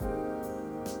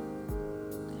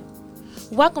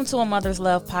Welcome to A Mother's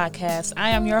Love podcast. I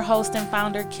am your host and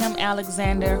founder, Kim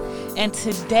Alexander. And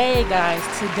today, guys,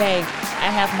 I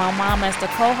have my mom as the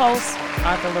co-host,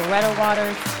 Author Loretta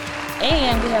Waters.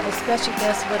 And we have a special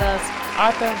guest with us,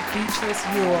 Author Beatrice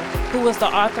Ueal, who is the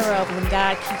author of When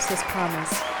God Keeps His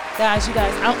Promise. Guys,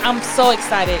 I'm so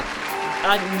excited.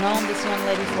 I've known this young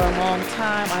lady for a long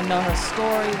time. I know her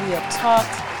story. We have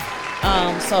talked.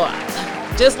 So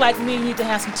just like me, you need to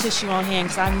have some tissue on hand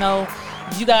because I know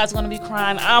you guys are going to be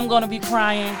crying. I'm going to be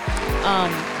crying.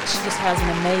 She just has an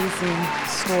amazing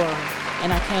story,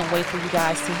 and I can't wait for you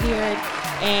guys to hear it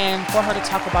and for her to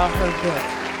talk about her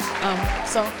book.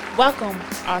 So welcome,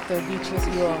 Author Beatrice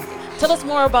Ueal. Tell us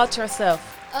more about yourself.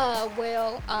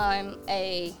 Well, I'm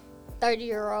a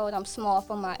 30-year-old. I'm small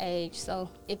for my age, so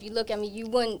if you look at me, you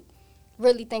wouldn't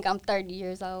really think I'm 30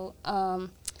 years old.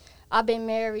 I've been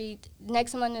married,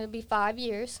 next month it'll be 5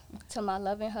 years, to my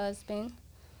loving husband.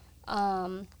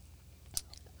 I'm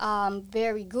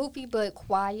very goofy but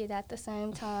quiet at the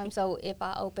same time, so if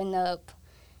I open up,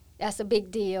 that's a big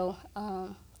deal. I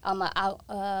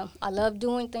love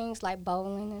doing things like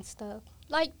bowling and stuff.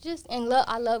 I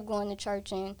love going to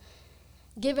church and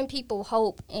giving people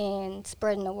hope and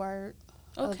spreading the word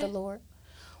of the Lord.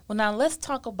 Well, now let's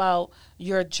talk about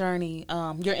your journey,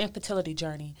 your infertility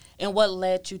journey, and what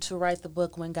led you to write the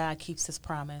book When God Keeps His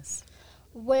Promise.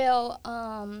 Well,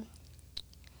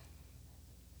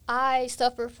 I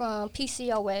suffer from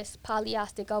PCOS,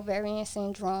 Polycystic Ovarian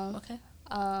Syndrome,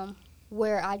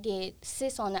 where I get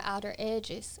cysts on the outer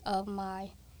edges of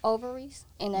my ovaries,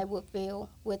 and they would fill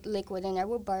with liquid, and they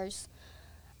would burst.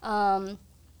 What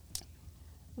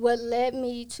led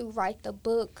me to write the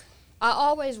book, I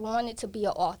always wanted to be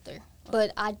an author,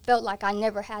 but I felt like I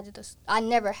never had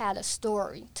a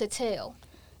story to tell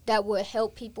that would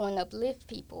help people and uplift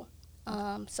people.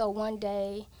 So one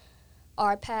day,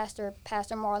 our Pastor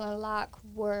Marlon Locke,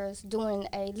 was doing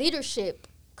a leadership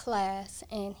class,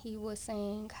 and he was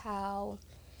saying how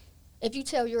if you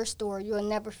tell your story, you'll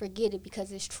never forget it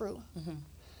because it's true. Mm-hmm.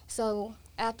 So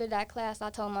after that class,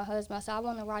 I told my husband, I said, I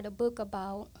want to write a book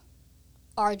about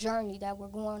our journey that we're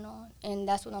going on, and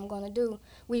that's what I'm going to do.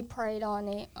 We prayed on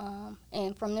it,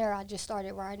 and from there I just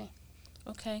started writing.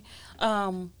 Okay.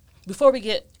 Before we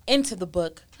get into the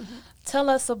book, tell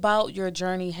us about your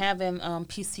journey having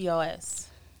PCOS.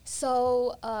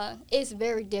 So it's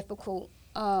very difficult.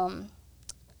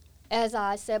 As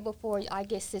I said before, I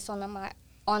get cysts on the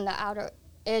outer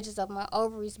edges of my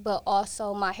ovaries, but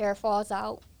also my hair falls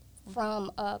out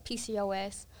from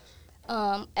PCOS.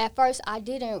 At first, I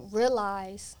didn't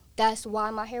realize that's why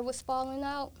my hair was falling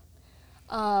out.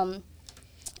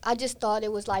 I just thought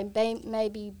it was like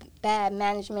maybe bad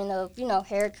management of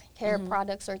hair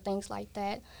products or things like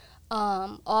that.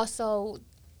 Also,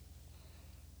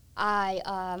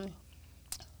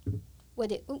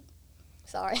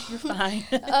 sorry. You're fine.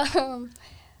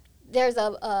 There's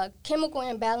a chemical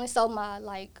imbalance, so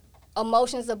my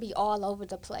emotions will be all over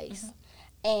the place,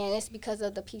 and it's because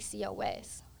of the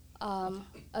PCOS.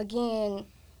 Again,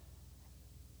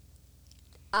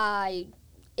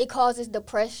 it causes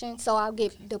depression, so I'll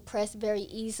get depressed very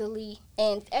easily,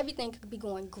 and everything could be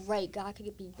going great. God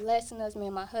could be blessing us. Me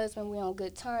and my husband, we're on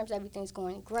good terms. Everything's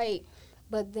going great.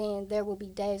 But then there will be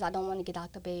days I don't want to get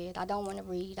out of bed. I don't want to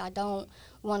read. I don't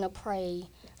want to pray.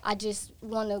 I just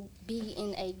want to be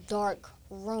in a dark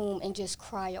room and just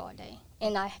cry all day.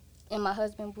 And my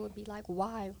husband would be like,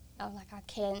 why? I was like, I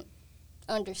can't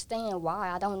understand why.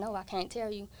 I don't know. I can't tell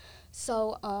you.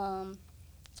 So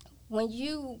when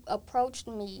you approached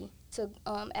me to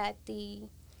at the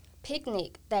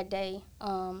picnic that day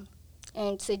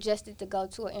and suggested to go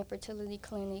to an infertility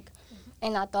clinic,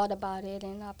 and I thought about it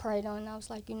and I prayed on it, and I was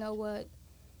like, you know what?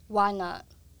 Why not?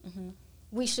 Mm-hmm.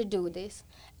 We should do this.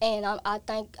 And I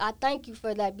thank you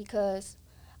for that, because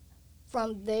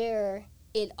from there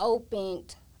it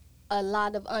opened a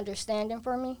lot of understanding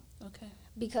for me. Okay.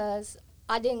 Because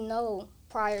I didn't know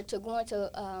prior to going to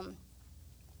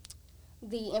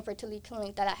the infertility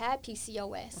clinic that I had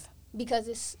PCOS,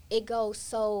 because it goes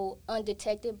so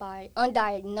undiagnosed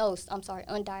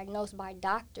by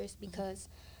doctors, because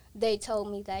they told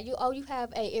me that you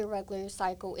have a irregular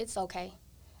cycle. It's okay.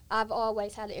 I've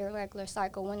always had an irregular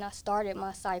cycle. When I started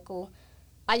my cycle,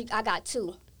 I got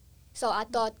 2. So I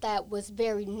thought that was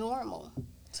very normal.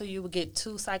 So you would get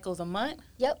 2 cycles a month?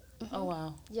 Yep. Mm-hmm. Oh,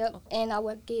 wow. Yep. Okay. And I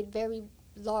would get very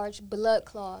large blood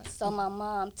clots. So my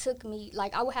mom took me,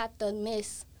 I would have to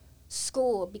miss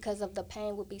school because of the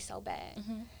pain would be so bad.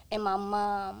 Mm-hmm. And my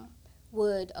mom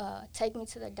would take me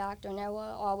to the doctor, and they would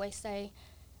always say,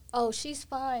 oh, she's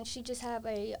fine. She just have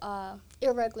a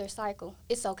irregular cycle.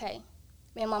 It's okay.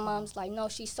 And my mom's like, no,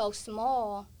 she's so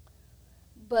small.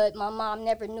 but my mom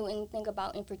never knew anything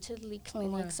about infertility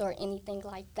clinics or anything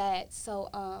like that. So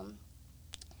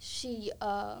she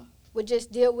would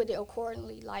just deal with it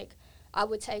accordingly. Like, I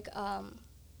would take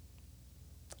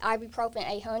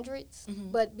ibuprofen 800s,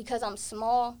 but because I'm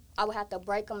small, I would have to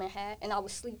break them in half, and I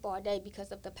would sleep all day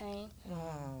because of the pain.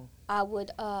 Wow. I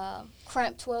would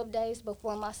cramp 12 days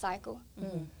before my cycle,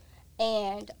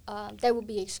 and they would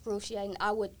be excruciating.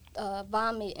 I would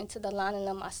vomit into the lining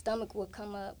of my stomach would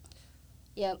come up.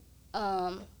 Yep.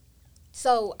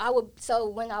 So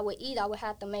when I would eat, I would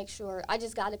have to make sure. I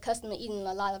just got accustomed to eating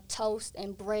a lot of toast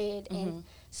and bread and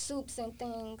soups and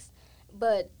things,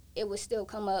 but it would still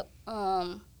come up.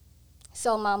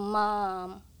 So my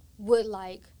mom would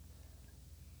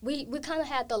we kind of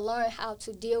had to learn how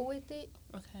to deal with it.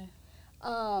 Okay.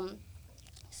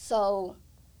 So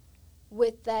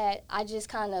with that, I just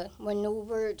kind of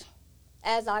maneuvered.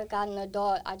 As I got an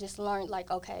adult, I just learned,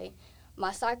 like, okay,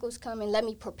 my cycle's coming, let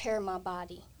me prepare my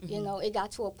body. You know, it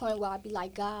got to a point where I'd be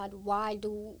like, God, why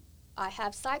do I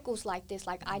have cycles like this?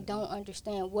 Like, I don't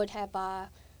understand. What have I,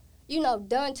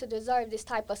 done to deserve this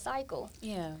type of cycle?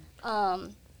 Yeah.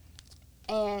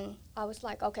 And I was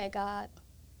like, okay, God,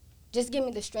 just give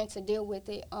me the strength to deal with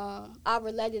it. I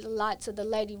related a lot to the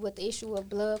lady with the issue of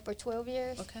blood for 12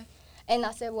 years. Okay. And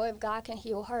I said, well, if God can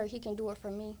heal her, he can do it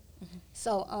for me.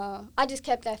 So I just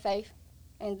kept that faith.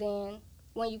 And then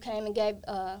when you came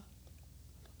and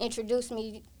introduced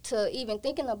me to even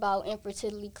thinking about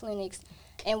infertility clinics,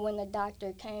 and when the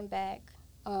doctor came back,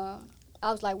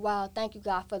 I was like, wow, thank you,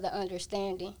 God, for the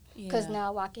understanding. Because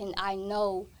now I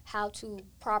know how to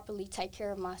properly take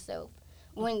care of myself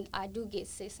when I do get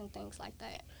cysts and things like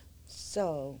that.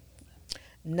 So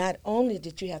not only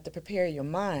did you have to prepare your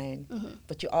mind,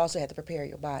 but you also had to prepare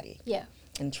your body. Yeah.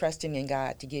 And trusting in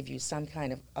God to give you some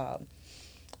kind of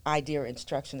idea or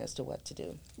instruction as to what to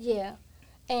do. Yeah.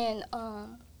 And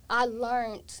I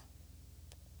learned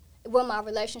with my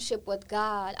relationship with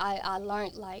God, I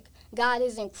learned, like, God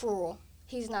isn't cruel.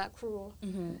 He's not cruel.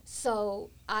 So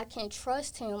I can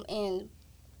trust him and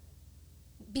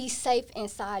be safe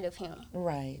inside of him.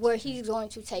 Right. Where he's going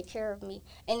to take care of me.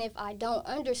 And if I don't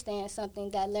understand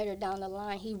something, that later down the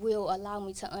line, he will allow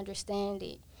me to understand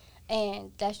it.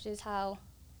 And that's just how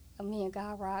me and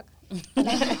God rock.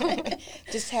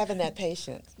 Just having that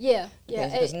patience. Yeah.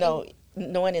 Because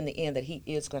knowing in the end that he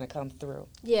is going to come through.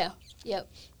 Yeah. Yep.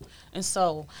 And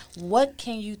so, what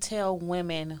can you tell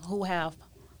women who have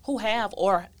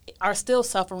or are still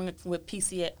suffering with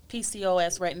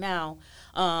PCOS right now,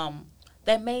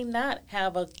 that may not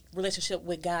have a relationship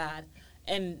with God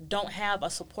and don't have a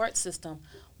support system?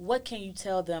 What can you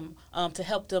tell them to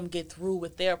help them get through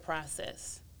with their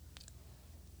process?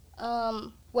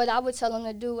 What I would tell them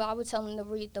to do, I would tell them to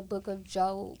read the book of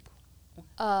Job.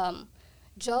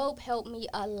 Job helped me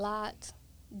a lot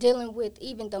dealing with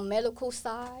even the medical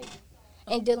side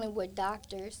and dealing with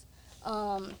doctors,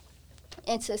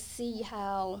 and to see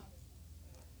how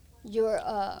you're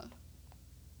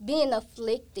being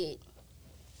afflicted,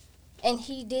 and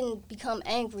he didn't become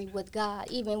angry with God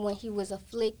even when he was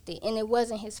afflicted, and it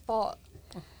wasn't his fault.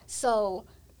 So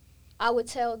I would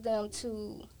tell them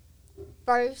to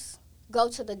first go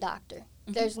to the doctor.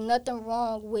 There's nothing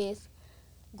wrong with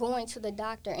going to the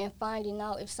doctor and finding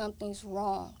out if something's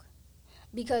wrong,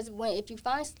 because if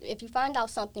you find out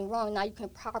something wrong, now you can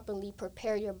properly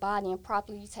prepare your body and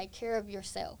properly take care of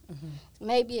yourself.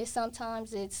 Maybe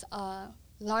sometimes it's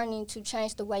learning to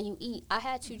change the way you eat. I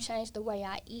had to change the way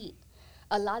I eat.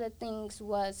 A lot of things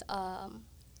was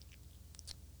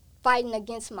fighting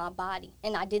against my body,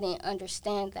 and I didn't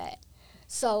understand that.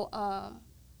 So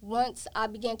once I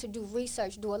began to do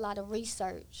a lot of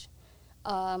research,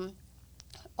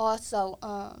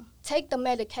 also take the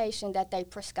medication that they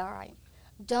prescribe.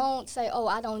 Don't say, oh,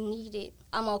 I don't need it,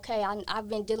 I'm okay, I've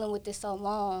been dealing with this so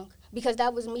long, because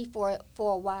that was me for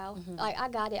a while. Like, I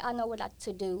got it, I know what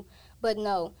to do. But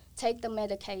no, take the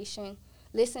medication,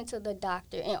 listen to the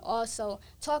doctor, and also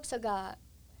talk to God.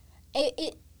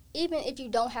 Even if you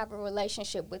don't have a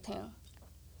relationship with him,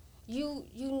 you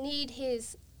need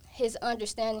his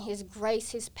understanding, his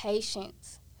grace, his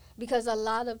patience. Because a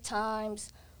lot of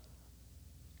times,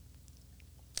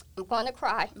 I'm going to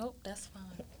cry. Nope, that's fine.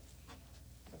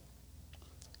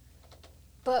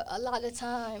 But a lot of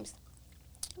times,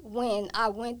 when I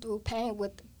went through pain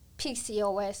with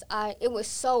PCOS, it was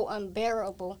so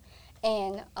unbearable.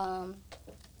 And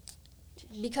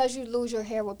because you lose your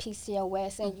hair with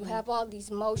PCOS and you have all these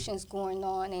motions going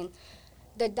on, and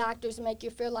the doctors make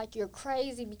you feel like you're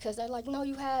crazy, because they're like, no,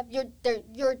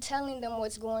 you're telling them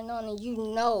what's going on, and you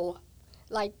know,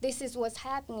 like, this is what's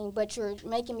happening, but you're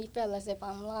making me feel as if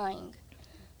I'm lying.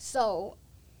 So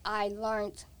I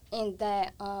learned in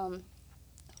that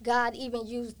God even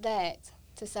used that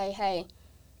to say, hey,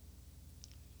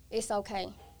 it's okay.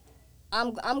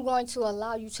 I'm going to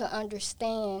allow you to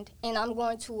understand, and I'm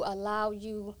going to allow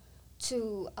you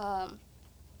to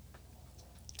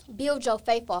build your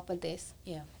faith off of this.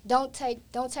 Yeah. Don't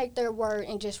take their word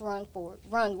and just run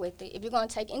with it. If you're going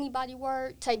to take anybody's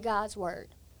word, take God's word,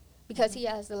 because He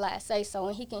has the last say so,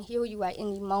 and He can heal you at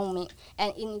any moment,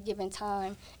 at any given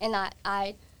time. And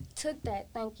I took that.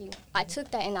 Thank you. I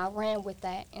took that and I ran with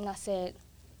that, and I said,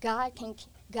 God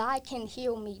can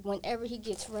heal me whenever He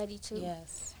gets ready to.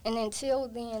 Yes. And until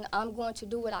then, I'm going to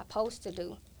do what I'm supposed to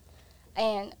do.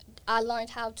 And I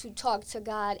learned how to talk to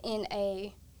God in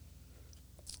a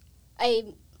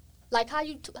like how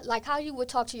you would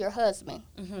talk to your husband,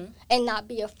 and not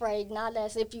be afraid, not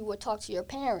as if you would talk to your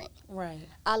parent. Right.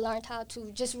 I learned how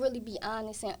to just really be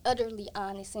honest and utterly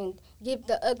honest and give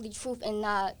the ugly truth and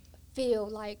not feel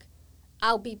like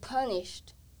I'll be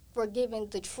punished for giving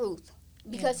the truth,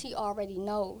 because He already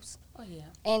knows. Oh, yeah.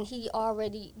 And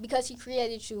because He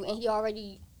created you, and He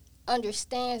already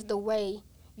understands the way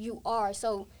you are.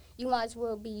 So you might as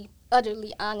well be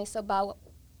utterly honest about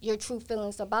your true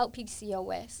feelings about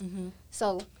PCOS.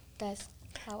 So that's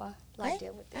how I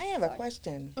deal with it. I have a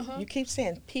question. You keep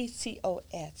saying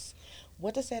PCOS.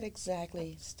 What does that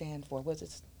exactly stand for? What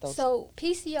is those? So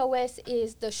PCOS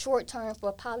is the short term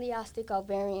for Polycystic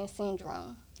Ovarian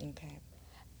Syndrome. Okay.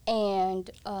 And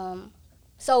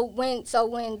so when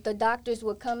the doctors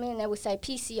would come in, they would say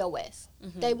PCOS.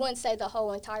 They wouldn't say the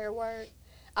whole entire word.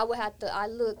 I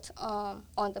looked on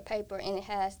the paper, and it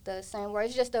has the same word.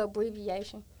 It's just the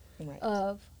abbreviation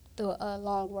of the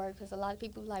long word, because a lot of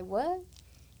people are like, what?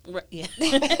 Right, yeah.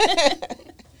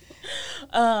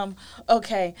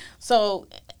 Okay, so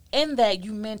in that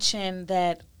you mentioned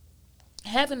that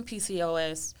having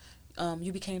PCOS,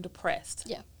 you became depressed.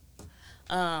 Yeah.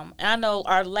 And I know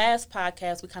our last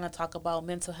podcast we kind of talk about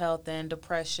mental health and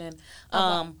depression.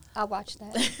 I watched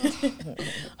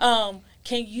that.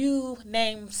 Can you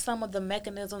name some of the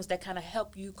mechanisms that kind of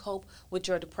help you cope with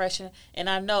your depression? And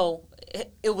I know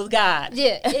it was God.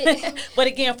 Yeah. But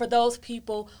again, for those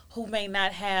people who may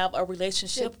not have a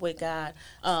relationship with God,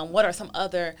 what are some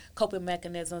other coping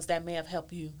mechanisms that may have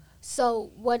helped you? So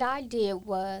what I did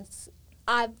was,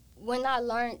 when I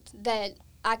learned that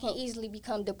I can easily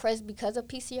become depressed because of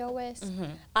PCOS,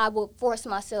 I would force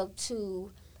myself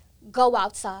to go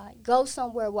outside, go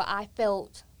somewhere where I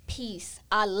felt peace.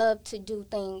 I love to do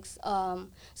things.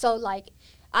 So, like,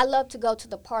 I love to go to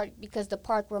the park because the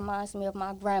park reminds me of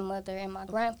my grandmother and my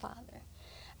grandfather.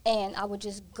 And I would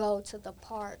just go to the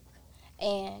park.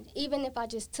 And even if I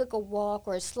just took a walk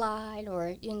or a slide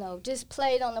or, just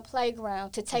played on the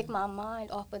playground to take my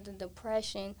mind off of the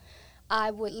depression,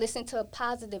 I would listen to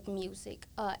positive music.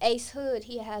 Ace Hood,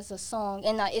 he has a song,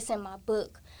 and it's in my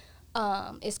book.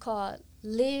 It's called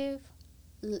Live,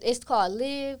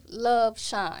 Love,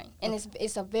 Shine, and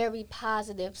it's a very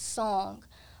positive song.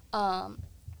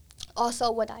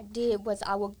 Also, what I did was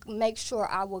I would make sure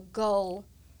I would go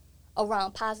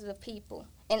around positive people.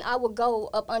 And I would go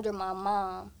up under my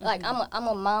mom. Like, I'm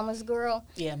a mama's girl.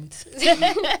 Yeah, me too.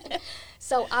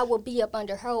 So I would be up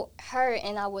under her,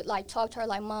 and I would, like, talk to her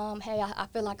like, Mom, hey, I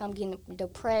feel like I'm getting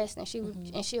depressed. And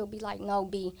she'll be like, no,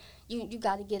 B, you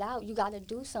got to get out. You got to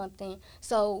do something.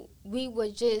 So we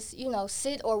would just,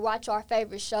 sit or watch our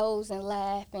favorite shows and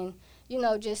laugh. And,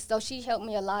 so she helped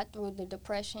me a lot through the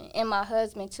depression. And my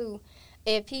husband, too.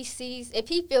 If he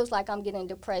feels like I'm getting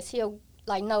depressed, he'll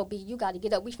like, no, B, you got to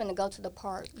get up. We finna go to the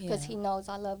park, because he knows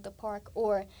I love the park.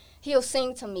 Or he'll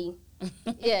sing to me.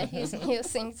 Yeah, he'll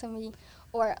sing to me.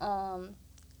 Or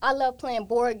I love playing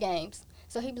board games.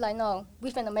 So he'd be like, no,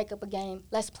 we finna make up a game.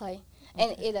 Let's play. Okay.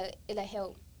 And it'll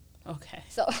help. Okay.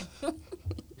 So.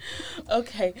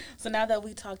 Okay. So now that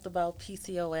we talked about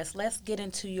PCOS, let's get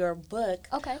into your book,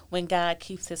 Okay. When God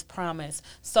Keeps His Promise.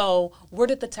 So where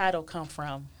did the title come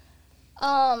from?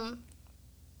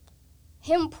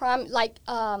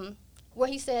 Where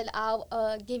he said,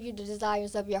 I'll give you the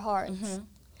desires of your hearts.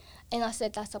 And I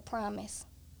said, that's a promise.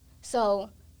 So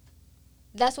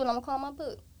that's what I'm going to call my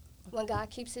book, When God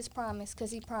Keeps His Promise,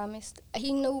 because He promised.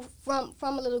 He knew from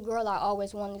a little girl I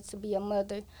always wanted to be a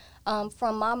mother,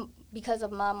 because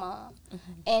of my mom,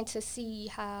 and to see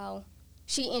how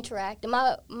she interacted.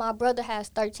 My brother has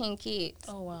 13 kids.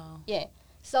 Oh, wow. Yeah.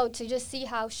 So to just see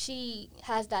how she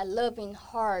has that loving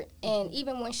heart, and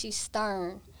even when she's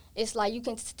stern, it's like you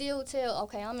can still tell,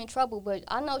 okay, I'm in trouble, but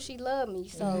I know she loved me,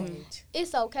 so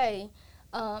it's okay.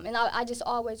 And I just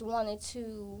always wanted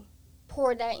to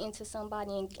pour that into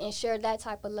somebody and share that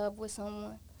type of love with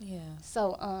someone. Yeah.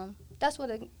 So that's what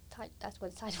the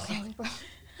title came from.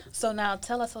 So now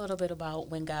tell us a little bit about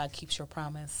When God Keeps Your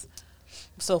Promise.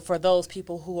 So for those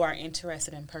people who are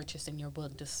interested in purchasing your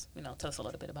book, just, tell us a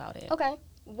little bit about it. Okay.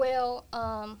 Well,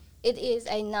 it is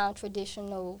a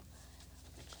non-traditional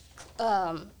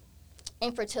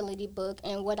infertility book.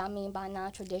 And what I mean by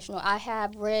non-traditional, I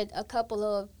have read a couple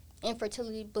of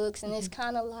infertility books, and it's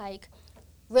kind of like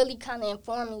really kind of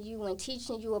informing you and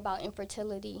teaching you about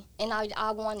infertility. And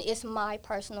it's my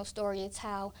personal story. It's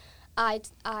how I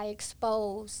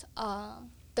expose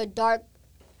the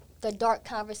dark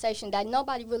conversation that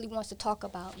nobody really wants to talk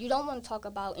about. You don't want to talk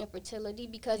about infertility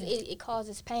because it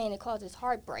causes pain, it causes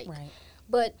heartbreak. Right.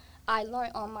 But I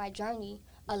learned on my journey,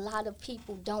 a lot of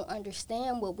people don't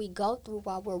understand what we go through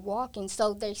while we're walking,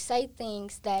 so they say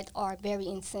things that are very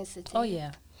insensitive. Oh,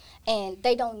 yeah. And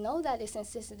they don't know that it's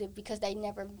insensitive because they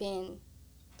never been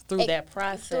through that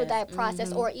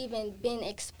process. Or even been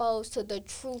exposed to the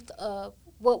truth of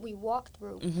what we walk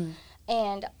through. Mm-hmm.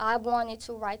 And I wanted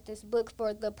to write this book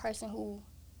for the person who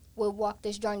will walk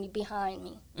this journey behind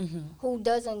me, who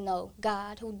doesn't know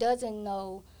God, who doesn't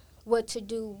know what to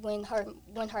do when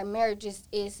her marriage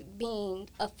is being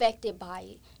affected by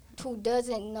it, who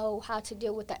doesn't know how to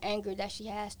deal with the anger that she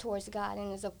has towards God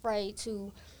and is afraid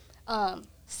to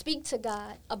speak to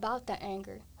God about the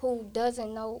anger, who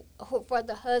doesn't know, for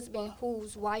the husband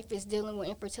whose wife is dealing with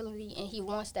infertility and he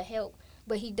wants to help,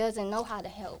 but he doesn't know how to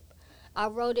help. I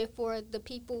wrote it for the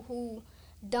people who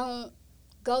don't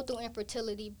go through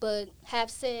infertility but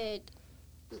have said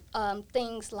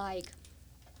things like,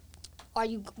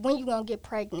 when you gonna get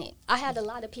pregnant? I had a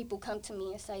lot of people come to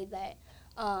me and say that,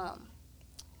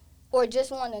 or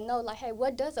just want to know, like, hey,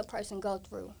 what does a person go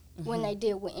through when they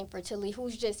deal with infertility?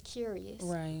 Who's just curious?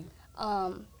 Right.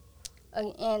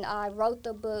 And I wrote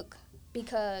the book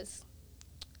because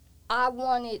I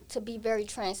wanted to be very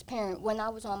transparent. When I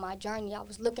was on my journey, I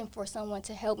was looking for someone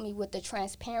to help me with the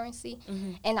transparency,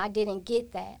 and I didn't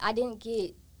get that. I didn't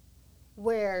get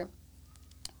where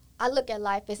I look at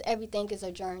life as everything is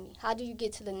a journey. How do you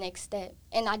get to the next step?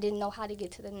 And I didn't know how to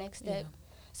get to the next step. Yeah.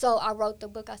 So I wrote the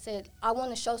book. I said, I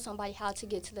want to show somebody how to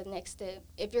get to the next step.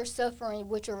 If you're suffering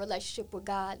with your relationship with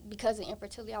God because of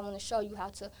infertility, I want to show you how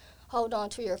to hold on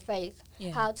to your faith,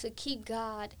 how to keep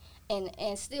God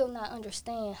and still not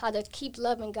understand, how to keep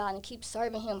loving God and keep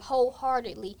serving Him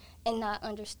wholeheartedly and not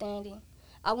understanding.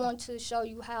 I want to show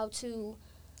you how to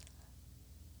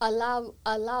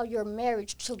allow your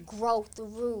marriage to grow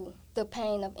through the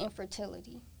pain of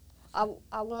infertility.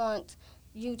 I want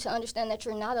you to understand that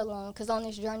you're not alone, because on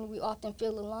this journey we often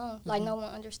feel alone, like no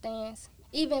one understands.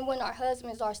 Even when our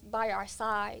husbands are by our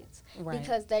sides,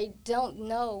 because they don't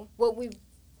know what we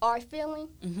are feeling,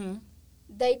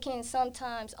 they can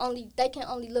sometimes only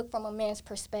look from a man's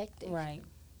perspective. Right.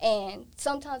 And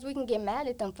sometimes we can get mad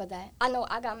at them for that. I know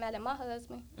I got mad at my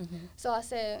husband, so I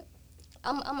said,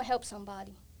 I'm gonna help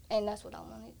somebody, and that's what I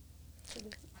wanted to do.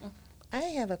 I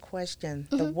have a question.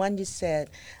 The one you said,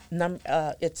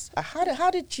 it's how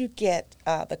did you get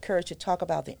the courage to talk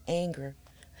about the anger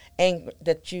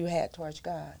that you had towards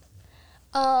God?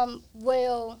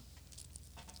 Well,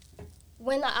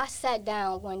 when I sat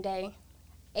down one day,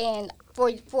 and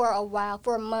for a while,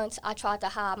 for months, I tried to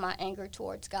hide my anger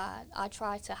towards God. I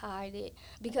tried to hide it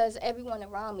because everyone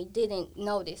around me didn't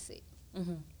notice it.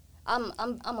 I'm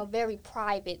a very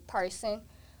private person,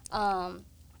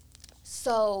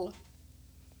 so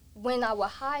when I would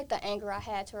hide the anger I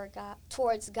had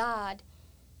towards God,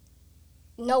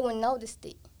 no one noticed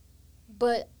it.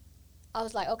 But I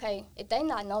was like, okay, if they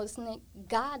not noticing it,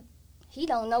 God, He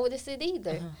don't notice it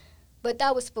either. But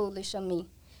that was foolish of me.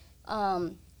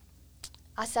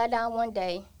 I sat down one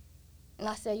day and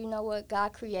I said, you know what?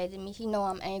 God created me. He know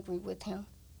I'm angry with Him.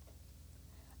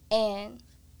 And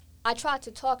I tried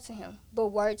to talk to Him, but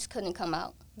words couldn't come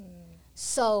out.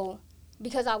 So,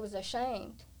 because I was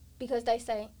ashamed, because they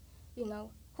say, you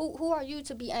know, who are you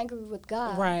to be angry with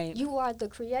God? Right. You are the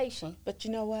creation. But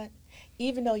you know what?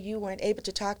 Even though you weren't able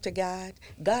to talk to God,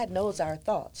 God knows our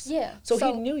thoughts. Yeah. So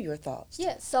He knew your thoughts.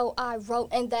 Yeah. So I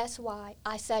wrote, and that's why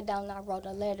I sat down and I wrote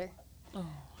a letter. Oh.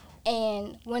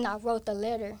 And when I wrote the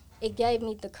letter, it gave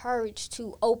me the courage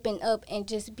to open up and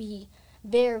just be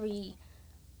very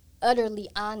utterly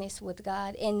honest with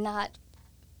God and not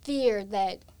fear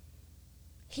that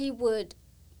He would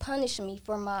punish me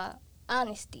for my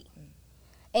honesty.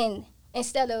 And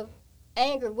instead of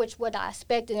anger, which what I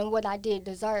expected and what I did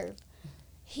deserve,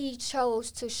 He chose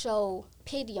to show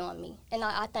pity on me. And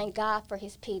I thank God for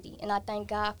His pity. And I thank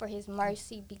God for His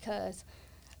mercy, because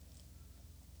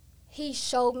He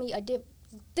showed me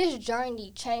this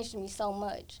journey changed me so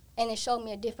much. And it showed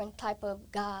me a different type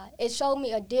of God. It showed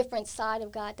me a different side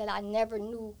of God that I never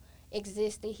knew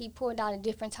existed. He pulled out a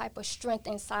different type of strength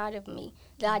inside of me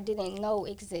that I didn't know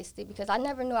existed, because I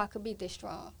never knew I could be this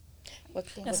strong.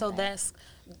 And so that's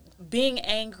being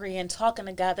angry and talking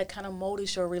to God that kind of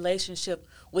molds your relationship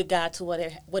with God to what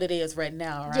it is right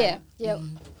now, right? Yeah, yeah.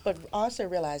 But also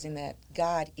realizing that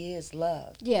God is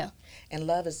love. Yeah. And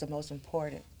love is the most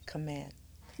important command.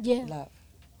 Yeah. Love.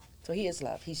 So he is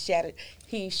love.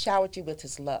 He showered you with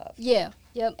his love. Yeah,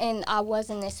 yep. And I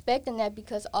wasn't expecting that,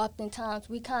 because oftentimes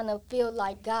we kind of feel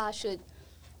like God should,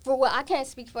 I can't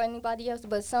speak for anybody else,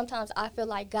 but sometimes I feel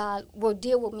like God will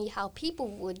deal with me how people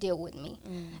would deal with me.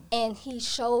 And he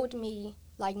showed me,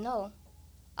 like, no,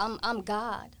 I'm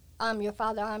God. I'm your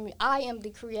father. I am the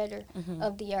creator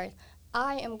of the earth.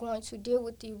 I am going to deal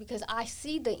with you because I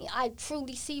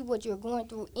truly see what you're going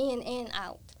through in and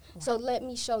out. So let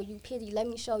me show you pity. Let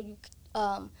me show you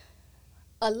a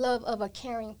love of a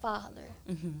caring father.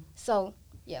 So,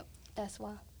 yeah, that's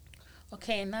why.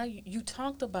 Okay, and now you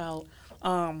talked about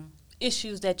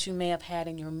issues that you may have had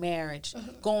in your marriage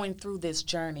going through this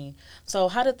journey. So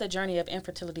how did the journey of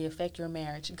infertility affect your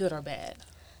marriage, good or bad?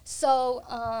 So,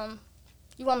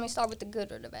 you want me to start with the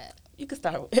good or the bad? You can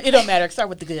start. It don't matter. Start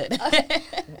with the good.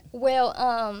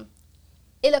 Well,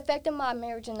 it affected my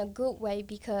marriage in a good way,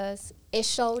 because it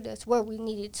showed us where we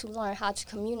needed to learn how to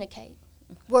communicate.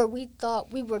 Where we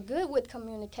thought we were good with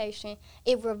communication,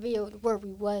 it revealed where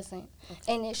we wasn't.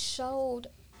 And it showed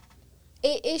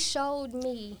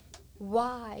me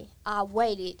why I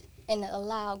waited and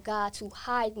allowed God to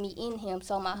hide me in him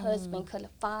so my husband could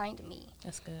find me.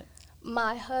 That's good.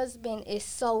 My husband is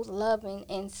so loving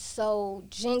and so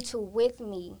gentle with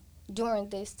me during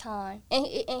this time. And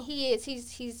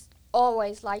he's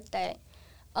always like that.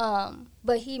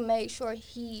 But he made sure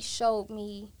he showed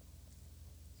me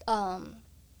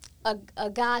a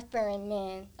God-fearing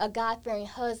man, a God-fearing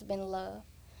husband love.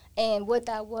 And what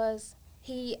that was,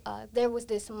 there was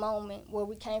this moment where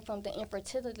we came from the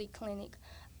infertility clinic.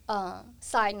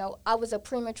 Side note, I was a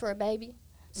premature baby.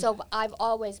 So I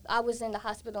was in the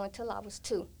hospital until I was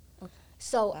 2.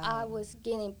 So I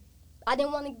didn't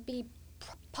want to be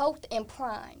poked and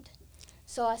primed.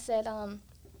 So I said,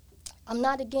 I'm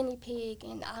not a guinea pig,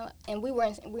 and we were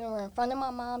in front of my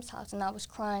mom's house, and I was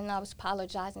crying, and I was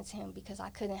apologizing to him because I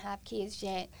couldn't have kids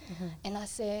yet. And I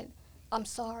said, I'm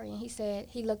sorry. And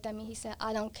he looked at me, he said,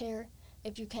 I don't care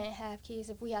if you can't have kids,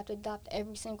 if we have to adopt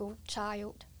every single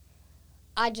child.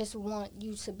 I just want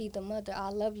you to be the mother. I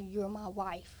love you. You're my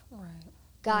wife. Right.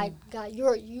 God,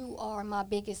 you are my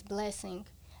biggest blessing.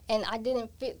 And I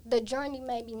didn't feel, the journey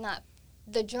made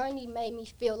me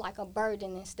feel like a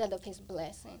burden instead of his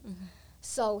blessing.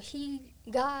 So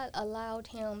God allowed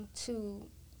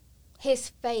his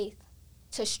faith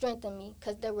to strengthen me,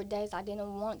 because there were days I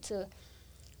didn't want to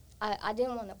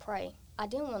pray. I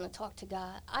didn't want to talk to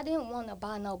God. I didn't want to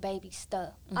buy no baby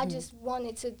stuff. I just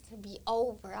wanted to be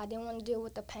over. I didn't want to deal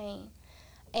with the pain.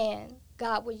 And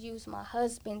God would use my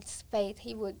husband's faith.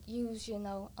 He would use,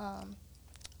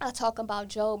 I talk about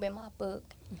Job in my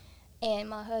book. And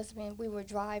my husband, we were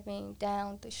driving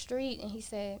down the street, and he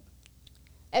said,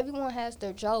 everyone has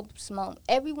their Job moment.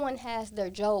 Everyone has their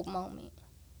Job moment.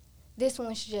 This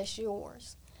one's just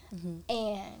yours.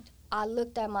 And I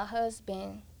looked at my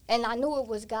husband, and I knew it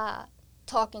was God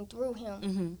talking through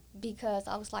him, because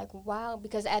I was like, wow,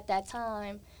 because at that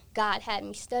time, God had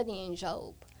me studying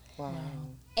Job. Wow.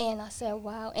 And I said,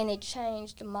 wow, and it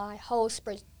changed my whole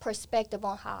perspective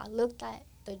on how I looked at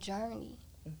the journey.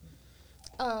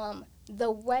 The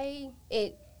way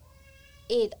it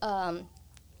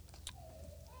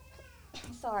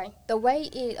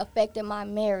affected my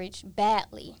marriage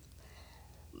badly,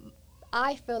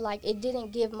 I feel like it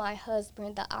didn't give my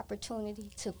husband the opportunity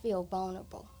to feel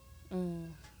vulnerable.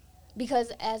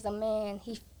 Because as a man,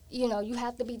 you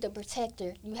have to be the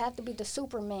protector. You have to be the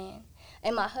Superman.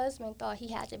 And my husband thought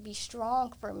he had to be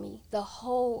strong for me the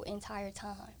whole entire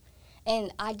time.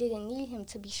 And I didn't need him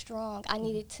to be strong. I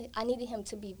needed him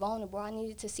to be vulnerable. I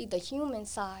needed to see the human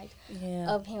side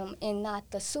of him and not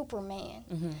the Superman.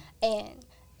 And,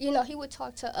 he would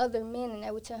talk to other men, and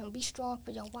they would tell him, be strong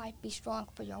for your wife, be strong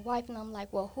for your wife. And I'm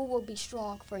like, well, who will be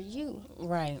strong for you?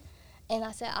 Right. And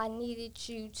I said, I needed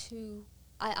you to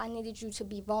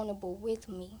be vulnerable with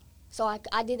me. So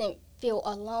I didn't feel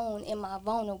alone in my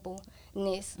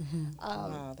vulnerableness.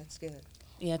 Wow, that's good.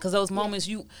 Yeah, because those moments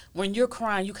when you're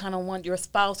crying, you kind of want your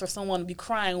spouse or someone to be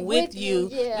crying with you.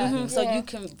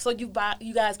 So you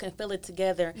guys can feel it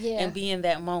together and be in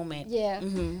that moment.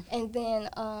 And then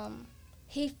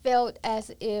he felt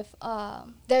as if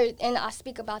and I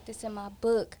speak about this in my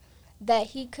book, that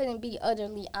he couldn't be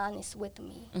utterly honest with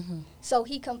me. So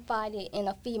he confided in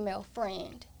a female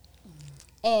friend.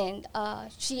 And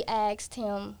she asked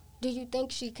him, do you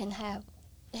think she can have,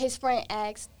 his friend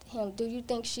asked him, do you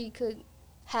think she could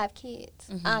have kids,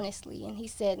 honestly? And he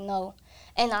said no.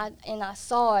 And I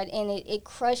saw it, and it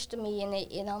crushed me,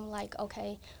 and I'm like,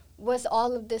 okay, was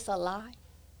all of this a lie?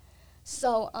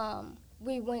 So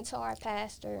we went to our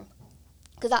pastor,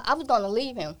 because I was going to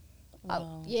leave him.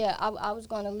 Wow. I was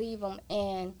going to leave him,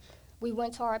 and we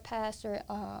went to our pastor,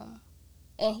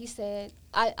 and he said,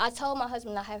 I told my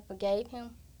husband I had forgave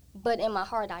him, but in my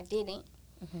heart I didn't.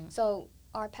 So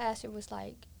our pastor was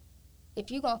like, if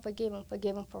you're going to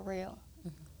forgive him for real.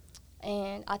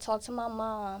 And I talked to my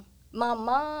mom. My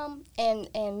mom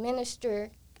and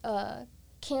Minister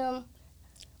Kim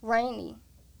Rainey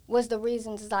was the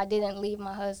reasons I didn't leave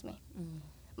my husband.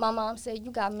 My mom said, you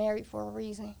got married for a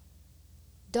reason.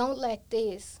 Don't let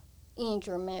this end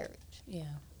your marriage. Yeah.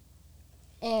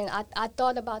 And I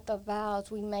thought about the vows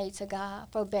we made to God,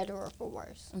 for better or for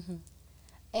worse.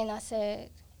 And I said,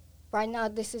 right now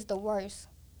this is the worst.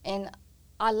 And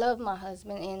I love my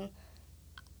husband, and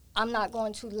I'm not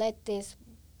going to let this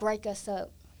break us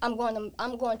up. I'm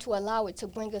going to allow it to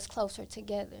bring us closer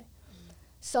together.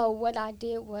 So what I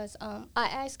did was I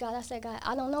asked God, I said, God,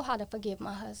 I don't know how to forgive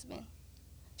my husband.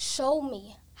 Show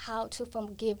me how to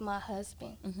forgive my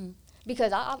husband.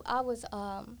 Because I was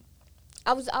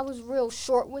real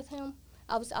short with him.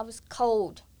 I was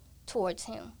cold towards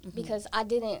him because I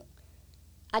didn't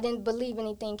believe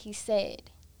anything he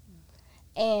said.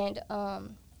 And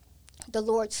the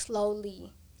Lord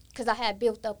slowly, because I had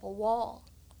built up a wall,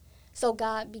 so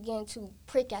God began to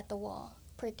prick at the wall,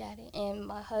 prick at it, and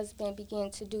my husband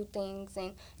began to do things,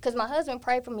 and because my husband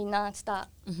prayed for me nonstop,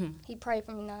 he prayed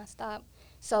for me nonstop.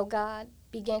 So God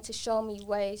began to show me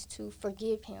ways to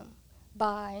forgive him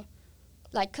by,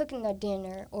 like, cooking a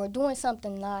dinner or doing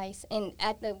something nice. And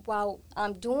while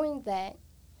I'm doing that,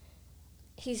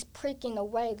 he's pricking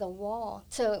away the wall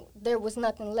till there was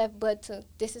nothing left but to,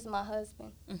 this is my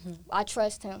husband. I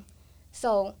trust him.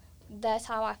 So that's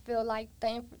how I feel like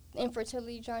the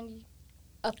infertility journey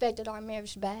affected our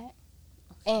marriage bad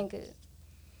and good.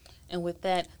 And with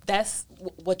that, that's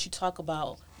what you talk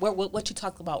about. What you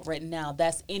talk about right now,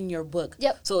 that's in your book.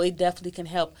 Yep. So it definitely can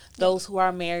help those who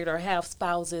are married or have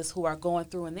spouses who are going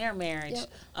through in their marriage,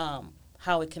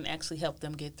 how it can actually help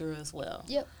them get through as well.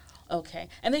 Yep. Okay.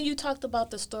 And then you talked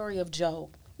about the story of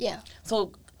Job. Yeah.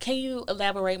 So can you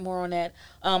elaborate more on that?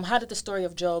 How did the story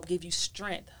of Job give you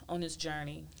strength on this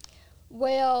journey?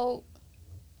 Well,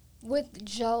 with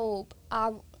Job,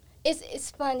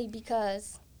 it's funny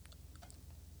because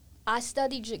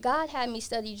God had me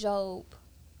study Job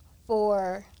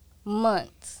for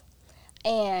months.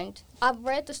 And I've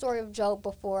read the story of Job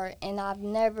before, and I've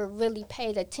never really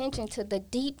paid attention to the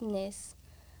deepness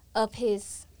of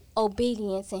his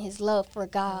obedience and his love for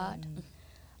God.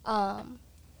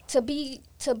 To be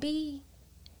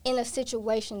in a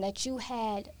situation that you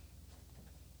had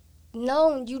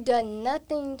known you done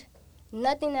nothing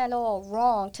at all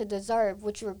wrong to deserve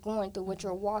what you're going through, what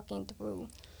you're walking through,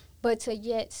 but to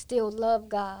yet still love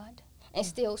God and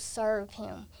still serve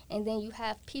him. And then you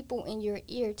have people in your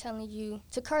ear telling you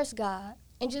to curse God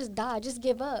and just die, just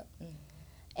give up.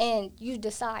 And you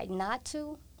decide not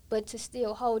to, but to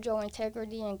still hold your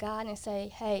integrity in God and say,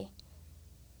 hey,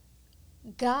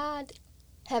 God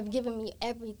have given me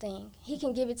everything. He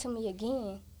can give it to me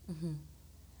again.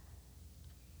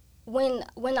 When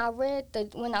I read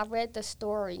the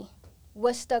story,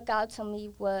 what stuck out to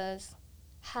me was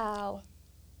how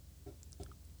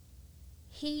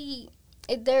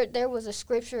there was a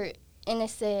scripture, and it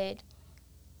said,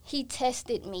 he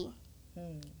tested me,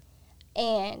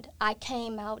 and I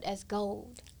came out as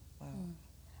gold.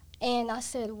 And I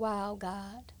said, wow,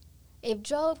 God, if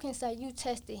Job can say you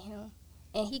tested him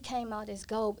and he came out as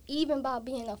gold, even by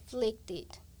being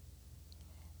afflicted,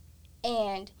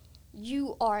 and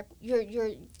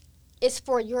it's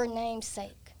for your name's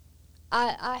sake.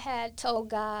 I had told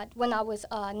God when I was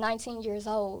 19 years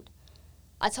old,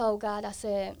 I told God, I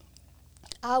said,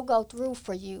 I'll go through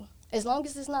for you. As long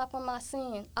as it's not for my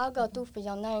sin, I'll go through for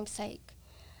your name's sake.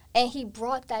 And he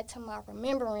brought that to my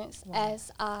remembrance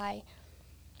as I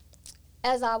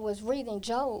was reading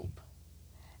Job.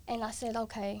 And I said,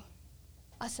 okay.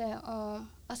 I said,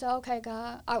 okay,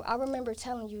 God, I remember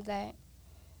telling you that.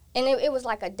 And it was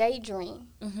like a daydream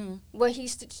where he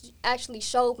actually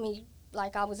showed me,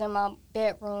 like I was in my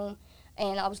bedroom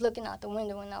and I was looking out the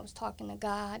window and I was talking to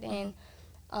God. And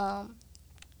while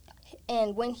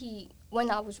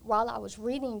I was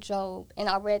reading Job and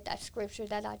I read that scripture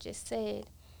that I just said,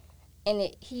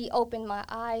 and he opened my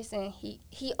eyes, and he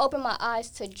opened my eyes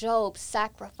to Job's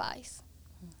sacrifice.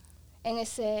 And it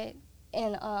said,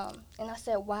 and I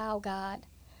said, wow, God,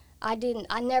 I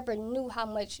never knew how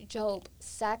much Job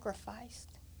sacrificed.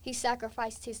 He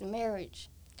sacrificed his marriage.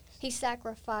 He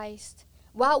sacrificed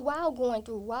while going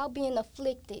through, while being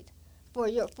afflicted for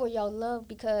your love,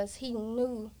 because he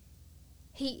knew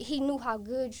how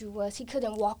good you was. He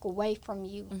couldn't walk away from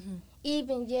you,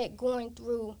 even yet going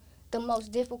through the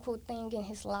most difficult thing in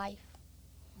his life.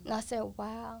 And I said,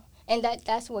 wow. And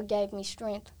that's what gave me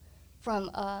strength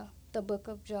from the book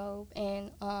of Job,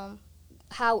 and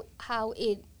how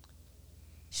it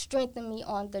strengthened me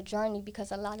on the journey,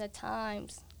 because a lot of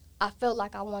times I felt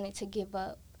like I wanted to give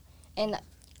up. And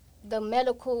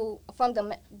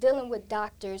dealing with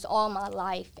doctors all my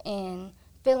life and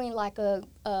feeling like a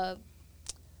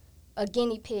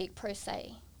guinea pig per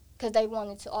se, because they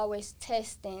wanted to always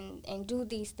test and do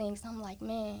these things. I'm like,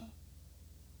 man,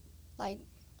 like,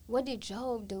 what did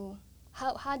Job do?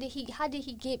 How did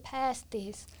he get past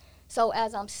this? So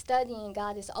as I'm studying,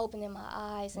 God is opening my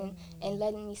eyes and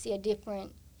letting me see a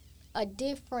different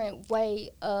way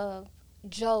of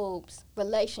Job's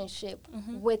relationship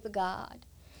with God.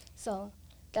 So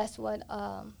that's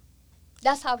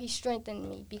how he strengthened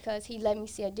me, because he let me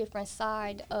see a different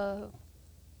side of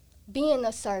being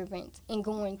a servant and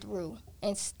going through,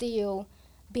 and still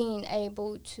being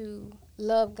able to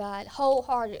love God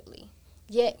wholeheartedly,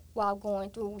 yet while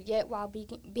going through, yet while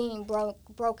being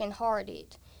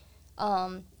brokenhearted.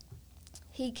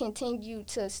 He continued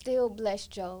to still bless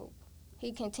Job.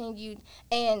 He continued,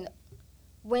 and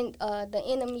when the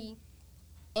enemy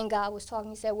and God was talking,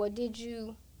 he said, well, did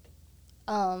you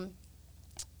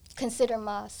consider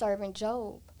my servant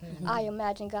Job? I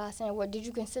imagine God saying, well, did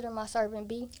you consider my servant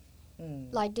B?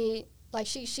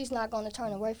 She's not going to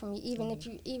turn away from you,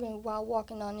 even while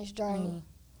walking on this journey.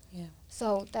 Yeah.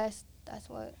 So that's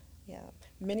what. Yeah.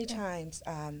 Many times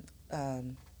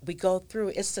we go through.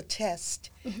 It's a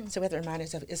test. So we have to remind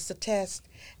ourselves it's a test,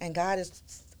 and God is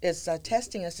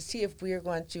testing us to see if we are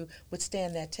going to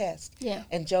withstand that test. Yeah.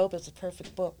 And Job is a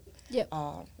perfect book. Yep.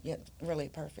 Really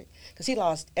perfect, because he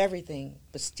lost everything,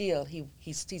 but still he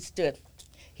stood.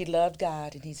 He loved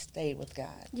God, and he stayed with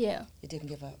God. Yeah. He didn't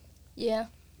give up. Yeah.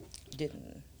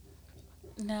 Didn't.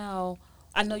 Now,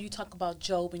 I know you talk about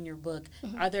Job in your book.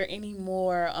 Are there any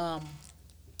more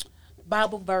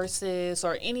Bible verses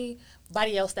or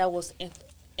anybody else that was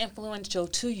influential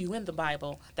to you in the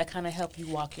Bible that kind of helped you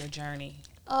walk your journey?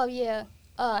 Oh, yeah.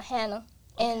 Hannah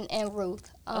and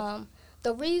Ruth.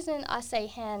 The reason I say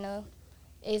Hannah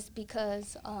is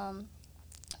because,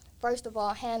 first of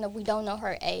all, Hannah, we don't know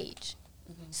her age.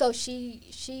 So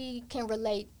she can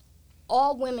relate.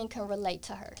 All women can relate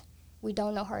to her. We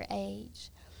don't know her age.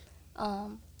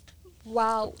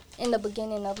 While in the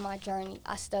beginning of my journey,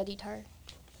 I studied her.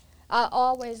 I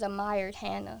always admired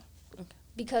Hannah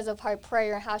because of her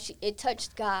prayer and how it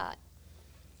touched God.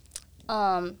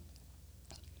 I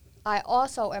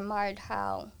also admired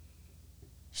how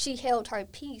she held her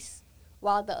peace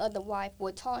while the other wife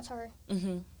would taunt her.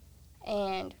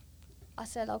 And I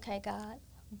said, okay, God.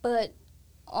 But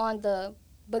on the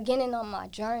beginning of my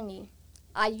journey,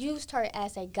 I used her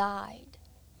as a guide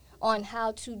on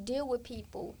how to deal with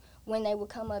people when they would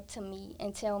come up to me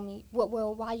and tell me,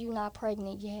 well, why you not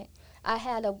pregnant yet? I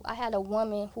had a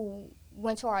woman who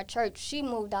went to our church. She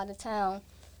moved out of town,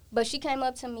 but she came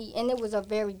up to me, and it was a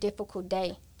very difficult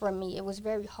day for me. It was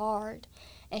very hard.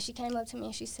 And she came up to me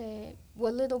and she said,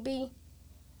 well, little B,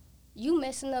 you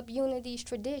messing up Unity's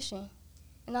tradition.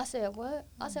 And I said, what?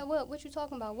 I said, what you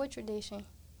talking about? What tradition?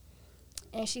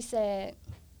 And she said,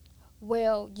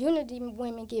 well, Unity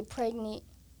women get pregnant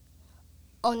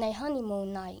on their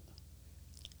honeymoon night.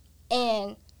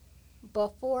 And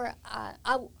before I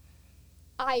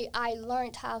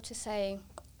learned how to say,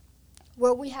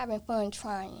 well, we having fun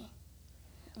trying.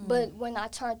 But when I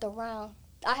turned around,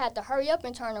 I had to hurry up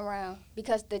and turn around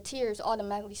because the tears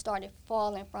automatically started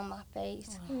falling from my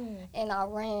face. And I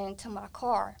ran to my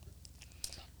car.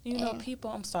 You know,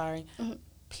 I'm sorry,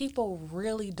 people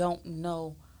really don't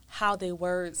know how their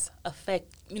words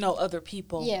affect, other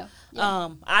people. Yeah.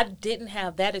 I didn't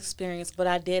have that experience, but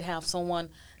I did have someone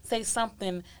say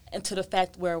something into the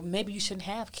fact where maybe you shouldn't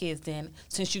have kids then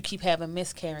since you keep having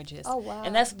miscarriages. Oh, wow.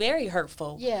 And that's very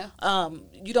hurtful. Yeah.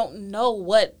 You don't know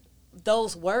what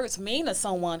those words mean to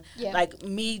someone. Yeah. Like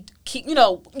me,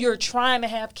 you're trying to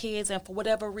have kids and for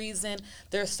whatever reason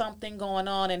there's something going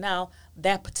on, and now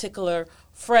that particular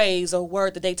phrase or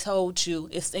word that they told you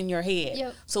is in your head.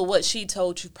 Yep. So what she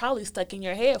told you probably stuck in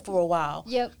your head for a while.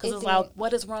 Yep. Because it's like,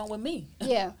 what is wrong with me?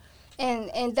 Yeah.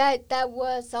 And that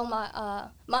was, so my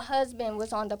husband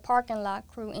was on the parking lot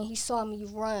crew, and he saw me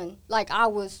run. Like, I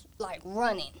was, like,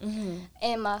 running.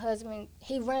 And my husband,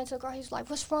 he ran to the car. He was like,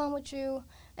 what's wrong with you?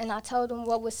 And I told him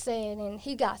what was said, and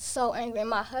he got so angry. And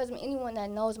my husband, anyone that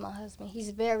knows my husband,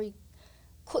 he's very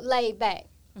laid back.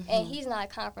 And he's not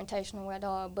confrontational at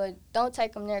all, but don't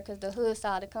take him there because the hood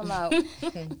side will come out.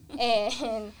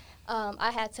 And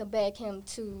I had to beg him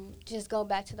to just go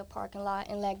back to the parking lot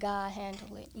and let God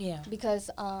handle it. Yeah.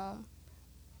 Because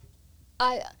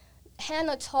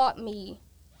Hannah taught me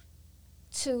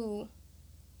to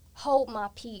hold my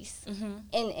peace.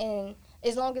 And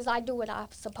as long as I do what I'm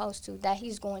supposed to, that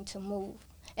he's going to move.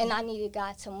 And I needed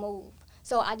God to move.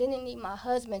 So I didn't need my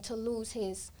husband to lose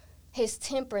his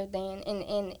temper then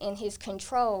and his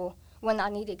control when I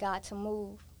needed God to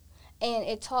move. And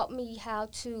it taught me how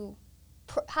to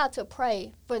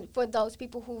pray for those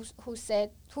people who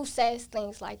says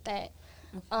things like that.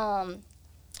 And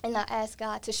I asked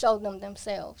God to show them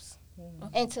themselves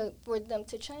and for them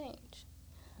to change.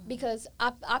 Because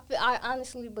I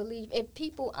honestly believe if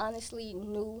people honestly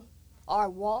knew our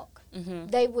walk,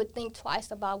 they would think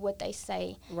twice about what they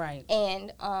say. Right.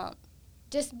 And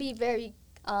just be very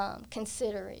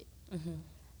considerate.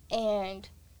 And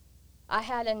I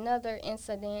had another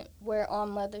incident where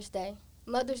on Mother's Day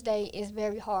is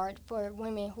very hard for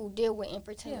women who deal with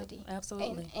infertility,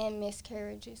 absolutely, and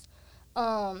miscarriages.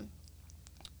 I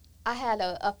had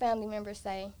a family member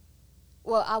say,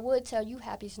 well, I would tell you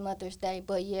Happy Mother's Day,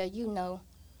 but yeah, you know.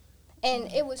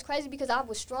 And it was crazy because I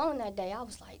was strong that day. I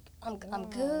was like, I'm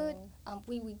good.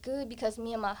 We good because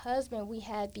me and my husband, we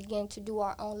had begun to do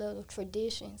our own little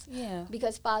traditions. Yeah.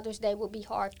 Because Father's Day would be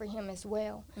hard for him as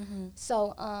well.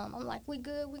 So I'm like, we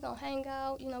good. We're going to hang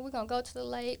out. You know, we're going to go to the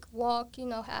lake, walk, you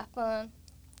know, have fun.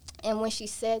 And when she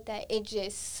said that, it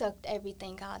just sucked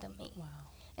everything out of me. Wow.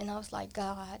 And I was like,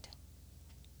 God.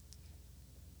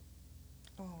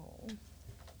 Oh.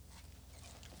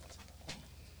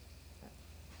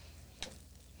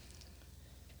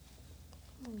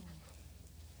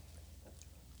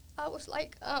 I was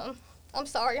like, I'm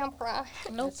sorry, I'm crying.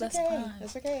 Nope, that's okay. fine.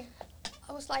 That's okay.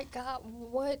 I was like, God,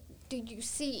 what do you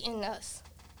see in us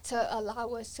to allow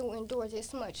us to endure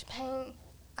this much pain?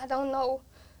 I don't know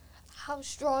how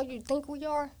strong you think we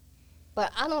are,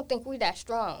 but I don't think we're that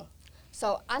strong.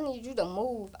 So I need you to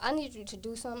move. I need you to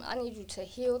do something. I need you to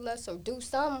heal us or do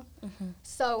something.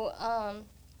 So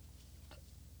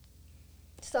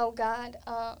God,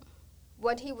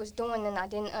 what he was doing, and I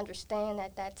didn't understand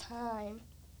at that time,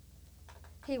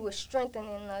 he was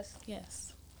strengthening us.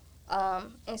 Yes.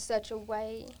 In such a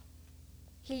way,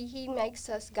 he makes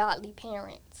us godly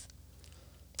parents.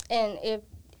 And if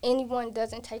anyone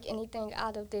doesn't take anything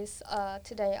out of this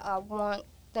today, I want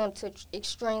them to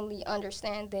extremely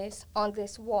understand this on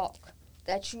this walk,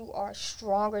 that you are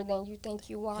stronger than you think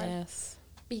you are. Yes.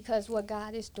 Because what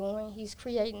God is doing, he's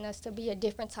creating us to be a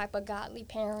different type of godly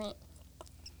parent.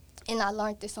 And I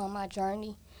learned this on my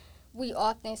journey. We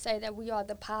often say that we are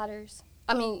the potters.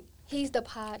 I mean, he's the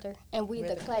potter, and we're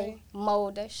the clay.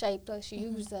 Mold us, shape us,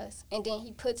 use us. And then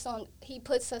he puts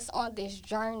us on this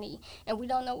journey, and we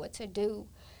don't know what to do.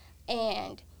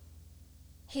 And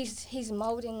he's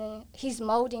molding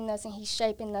us, and he's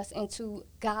shaping us into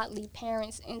godly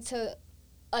parents, into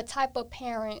a type of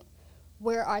parent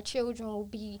where our children will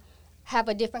have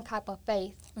a different type of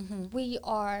faith.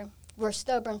 We're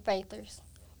stubborn faithers.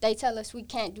 They tell us we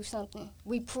can't do something.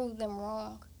 We prove them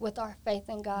wrong with our faith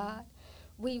in God.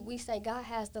 We say God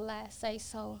has the last say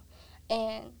so.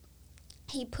 And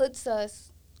he puts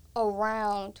us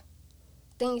around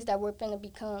things that we're going to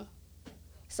become.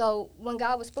 So when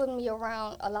God was putting me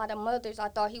around a lot of mothers, I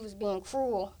thought he was being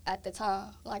cruel at the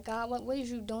time. Like, God, what is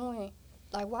you doing?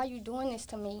 Like, why are you doing this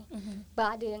to me? But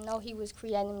I didn't know he was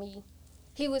creating me.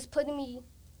 He was putting me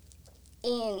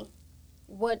in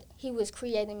what he was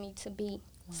creating me to be.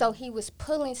 So he was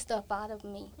pulling stuff out of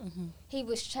me. He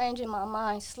was changing my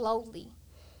mind slowly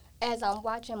as I'm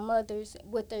watching mothers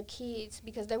with their kids,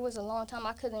 because there was a long time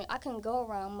I couldn't go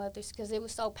around mothers because it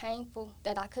was so painful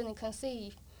that I couldn't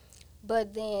conceive.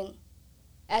 But then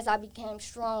as I became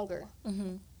stronger,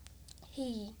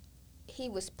 he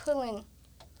was pulling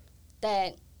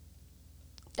that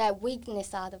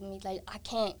weakness out of me, like I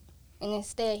can't. And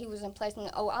instead he was in place,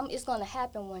 it's going to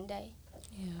happen one day.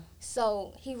 Yeah.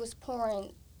 So he was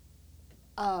pouring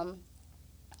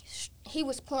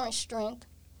strength.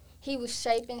 He was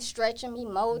shaping, stretching me,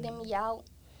 molding me out,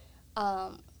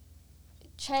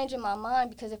 changing my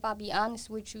mind, because if I be honest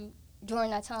with you,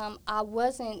 during that time, I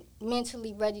wasn't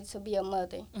mentally ready to be a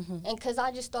mother. And because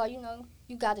I just thought,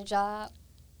 you got a job,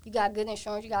 you got good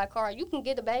insurance, you got a car, you can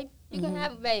get a baby, you can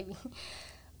have a baby.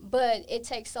 But it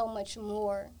takes so much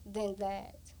more than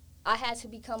that. I had to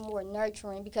become more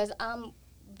nurturing because I'm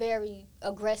very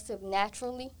aggressive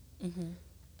naturally.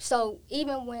 So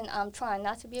even when I'm trying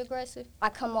not to be aggressive, I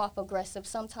come off aggressive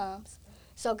sometimes.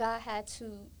 So God had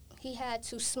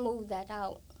to smooth that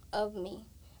out of me.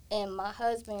 And my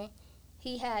husband,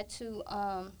 he had to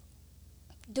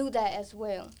do that as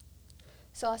well.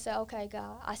 So I said, okay,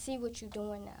 God, I see what you're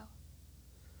doing now.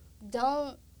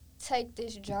 Don't take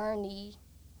this journey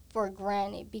for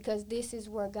granted, because this is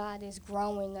where God is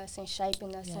growing us and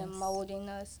shaping us and molding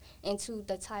us into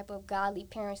the type of godly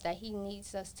parents that he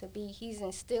needs us to be. He's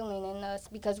instilling in us,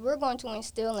 because we're going to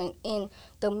instill in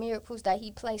the miracles that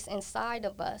he placed inside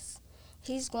of us.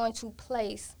 He's going to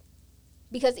place,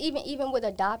 because even with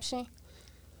adoption,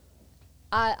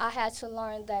 I had to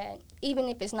learn that even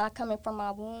if it's not coming from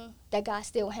my womb, that God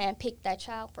still handpicked that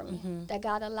child for me, that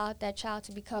God allowed that child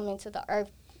to be come into the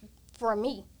earth for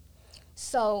me.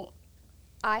 So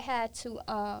I had to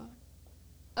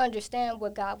understand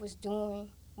what God was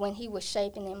doing when he was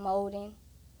shaping and molding,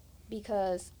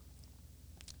 because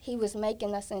he was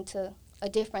making us into a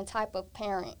different type of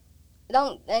parent.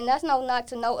 And that's no knock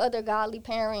to no other godly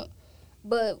parent,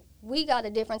 but we got a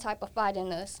different type of fight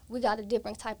in us. We got a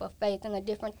different type of faith and a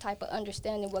different type of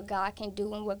understanding what God can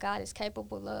do and what God is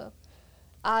capable of.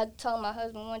 I told my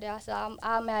husband one day, I said,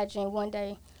 I imagine one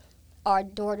day our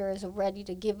daughter is ready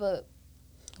to give up.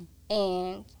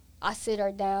 And I sit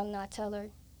her down and I tell her,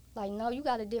 like, no, you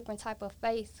got a different type of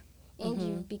faith in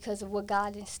you because of what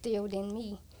God instilled in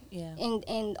me. Yeah.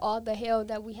 And all the hell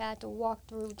that we had to walk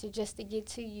through just to get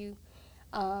to you.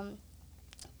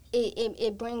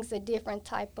 It brings a different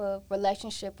type of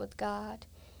relationship with God.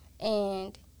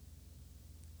 And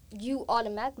you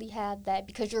automatically have that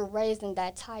because you're raised in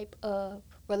that type of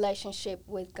relationship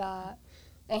with God.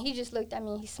 And he just looked at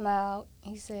me and he smiled.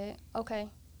 He said, okay,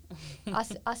 I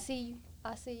see you.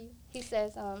 I see you. He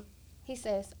says, I'm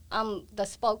the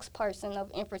spokesperson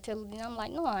of infertility. And I'm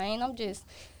like, no, I ain't. I'm just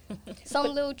some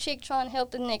little chick trying to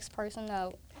help the next person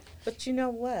out. But you know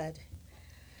what?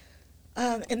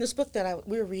 In this book that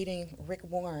we were reading, Rick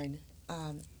Warren,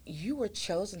 you were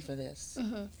chosen for this.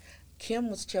 Mm-hmm. Kim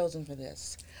was chosen for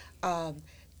this.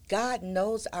 God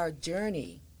knows our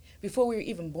journey. Before we were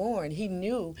even born, he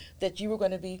knew that you were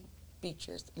going to be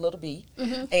Beatrice, little B,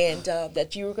 and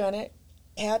that you were going to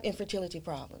have infertility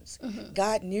problems.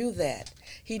 God knew that.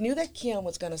 He knew that Kim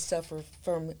was going to suffer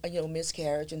from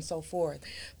miscarriage and so forth.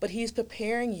 But he's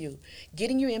preparing you,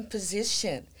 getting you in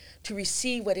position to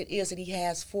receive what it is that he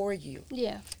has for you.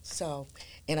 Yeah. So,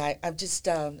 and I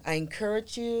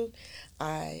encourage you.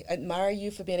 I admire you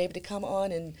for being able to come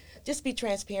on and just be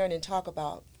transparent and talk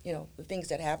about, the things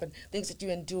that happened, things that you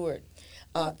endured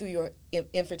through your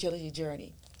infertility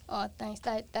journey. Oh, thanks.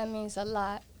 That means a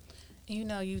lot.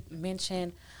 You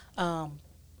mentioned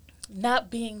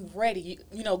not being ready.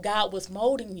 God was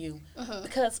molding you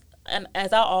because, and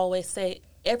as I always say,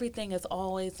 everything is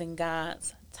always in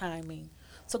God's timing.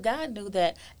 So God knew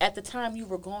that at the time you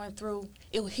were going through,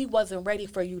 he wasn't ready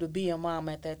for you to be a mom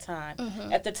at that time.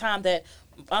 At the time that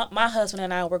my husband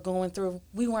and I were going through,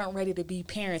 we weren't ready to be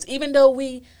parents. Even though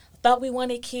we thought we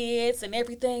wanted kids and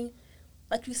everything,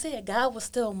 like you said, God was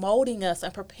still molding us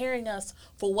and preparing us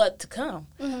for what to come.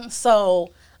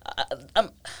 So I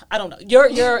don't know.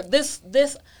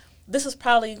 This is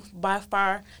probably by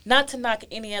far, not to knock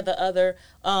any of the other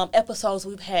episodes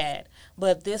we've had,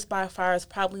 but this by far is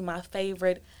probably my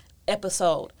favorite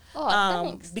episode.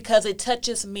 Thanks. Because it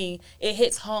touches me, it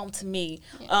hits home to me,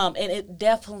 and it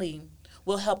definitely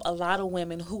will help a lot of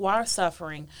women who are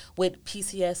suffering with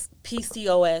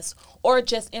PCOS, or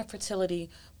just infertility,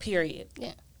 period.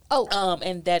 Yeah.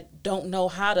 And that don't know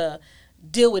how to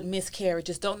deal with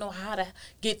miscarriages, don't know how to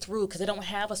get through because they don't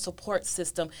have a support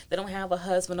system. They don't have a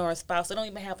husband or a spouse. They don't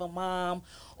even have a mom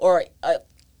or a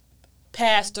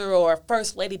pastor or a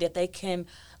first lady that they can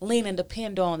lean and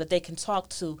depend on, that they can talk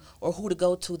to, or who to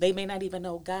go to. They may not even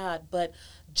know God, but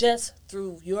just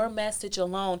through your message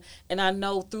alone, and I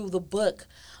know through the book,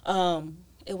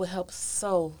 it will help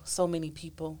so many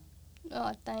people.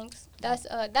 Oh, thanks. That's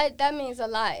that means a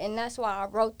lot, and that's why I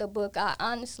wrote the book. I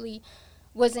honestly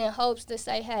was in hopes to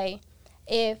say, hey,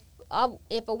 if a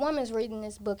woman's reading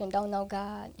this book and don't know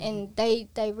God, and they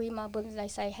read my book and they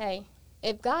say, hey,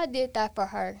 if God did that for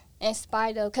her, in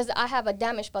spite of, because I have a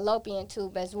damaged fallopian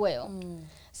tube as well,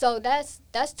 so that's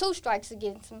 2 strikes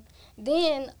against me.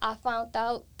 Then I found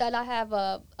out that I have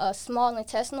a small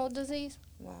intestinal disease.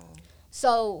 Wow.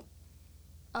 So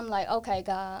I'm like, okay,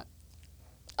 God,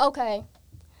 okay,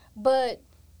 but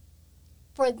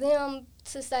for them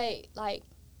to say, like,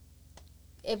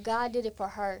 if God did it for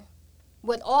her,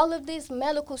 with all of this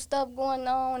medical stuff going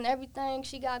on, everything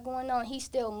she got going on, he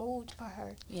still moved for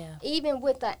her. Yeah. Even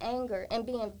with the anger and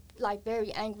being, like,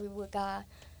 very angry with God.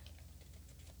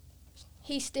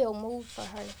 he still moved for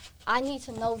her. I need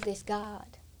to know this God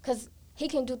because he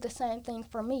can do the same thing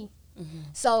for me.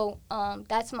 So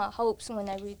that's my hopes when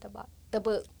they read the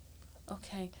book.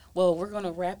 Okay. Well, we're going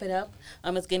to wrap it up.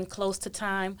 It's getting close to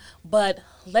time, but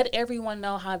let everyone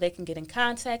know how they can get in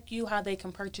contact you, how they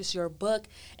can purchase your book,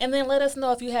 and then let us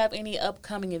know if you have any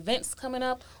upcoming events coming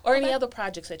up or any other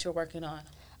projects that you're working on.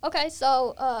 Okay,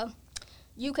 so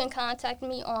you can contact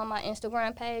me on my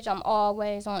Instagram page. I'm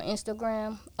always on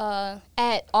Instagram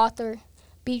at Author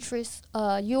Beatrice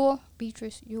Ueal.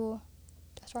 Beatrice Ueal.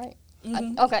 That's right.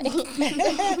 Okay.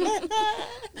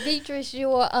 Beatrice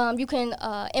Ueal. You can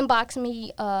inbox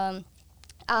me.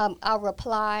 I'll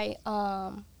reply.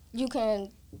 You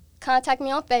can contact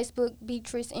me on Facebook,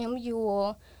 Beatrice M.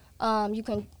 Ueal. You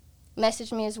can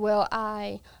message me as well.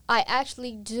 I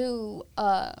actually do.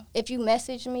 If you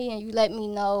message me and you let me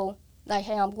know, like,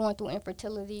 hey, I'm going through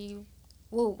infertility,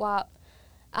 woo wop,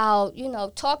 I'll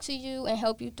talk to you and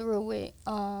help you through it.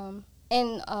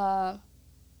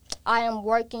 I am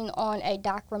working on a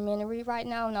documentary right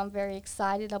now, and I'm very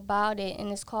excited about it, and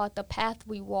it's called The Path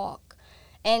We Walk.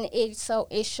 And it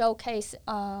showcases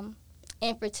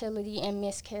infertility and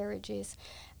miscarriages,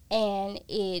 and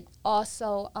it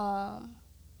also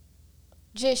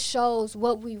just shows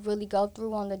what we really go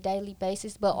through on a daily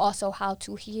basis, but also how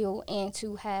to heal and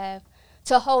to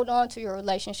hold on to your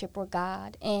relationship with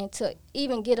God and to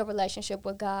even get a relationship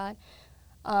with God.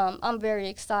 I'm very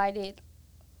excited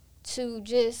to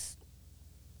just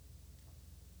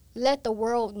let the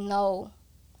world know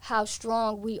how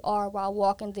strong we are while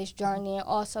walking this journey, and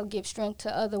also give strength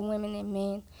to other women and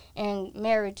men and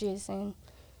marriages, and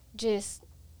just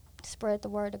spread the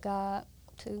word of God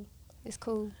too. It's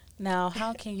cool. Now,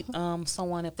 how can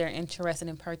someone, if they're interested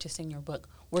in purchasing your book,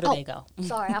 where do they go?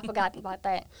 Sorry, I forgot about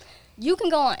that. You can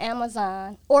go on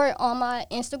Amazon, or on my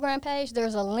Instagram page,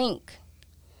 there's a link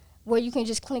where you can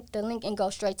just click the link and go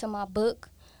straight to my book.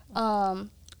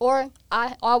 Or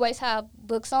I always have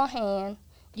books on hand.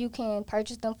 You can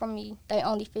purchase them from me. They're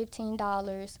only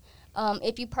 $15.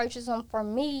 If you purchase them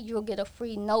from me, you'll get a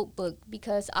free notebook,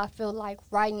 because I feel like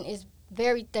writing is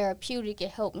very therapeutic.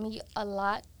 It helped me a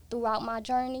lot throughout my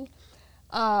journey.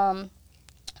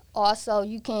 Also,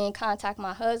 you can contact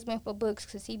my husband for books,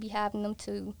 because he be having them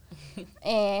too.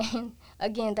 And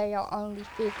again, they are only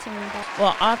 $15.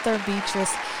 Well, Author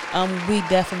Beatrice, we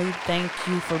definitely thank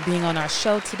you for being on our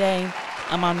show today.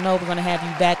 I know we're going to have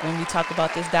you back when we talk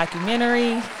about this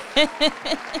documentary.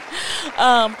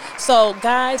 So,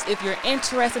 guys, if you're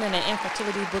interested in an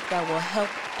infertility book that will help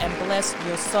and bless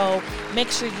your soul, make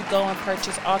sure you go and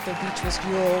purchase Author Beatrice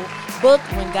Ueal book,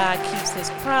 When God Keeps His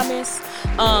Promise.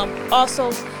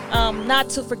 Also, not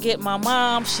to forget my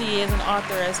mom. She is an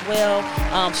author as well.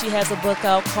 She has a book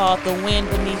out called The Wind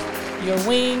Beneath Your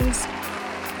Wings.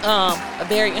 A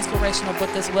very inspirational book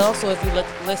as well. So if you're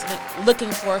looking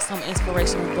for some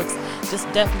inspirational books,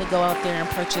 just definitely go out there and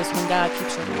purchase When God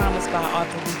Keeps Your Promise by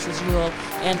Author Beatrice Ueal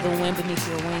and The Wind Beneath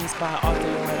Your Wings by Author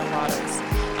Loretta Waters.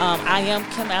 I am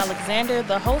Kim Alexander,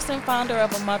 the host and founder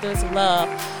of A Mother's Love.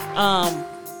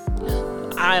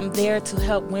 I'm there to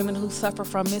help women who suffer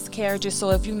from miscarriages. So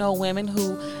if you know women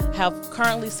who have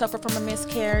currently suffered from a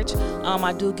miscarriage,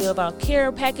 I do give out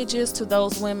care packages to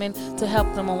those women to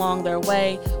help them along their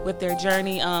way with their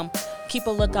journey. Keep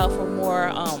a lookout for more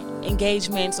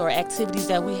engagements or activities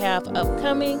that we have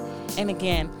upcoming. And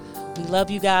again, we love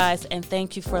you guys, and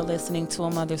thank you for listening to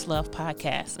A Mother's Love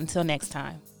podcast. Until next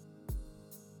time.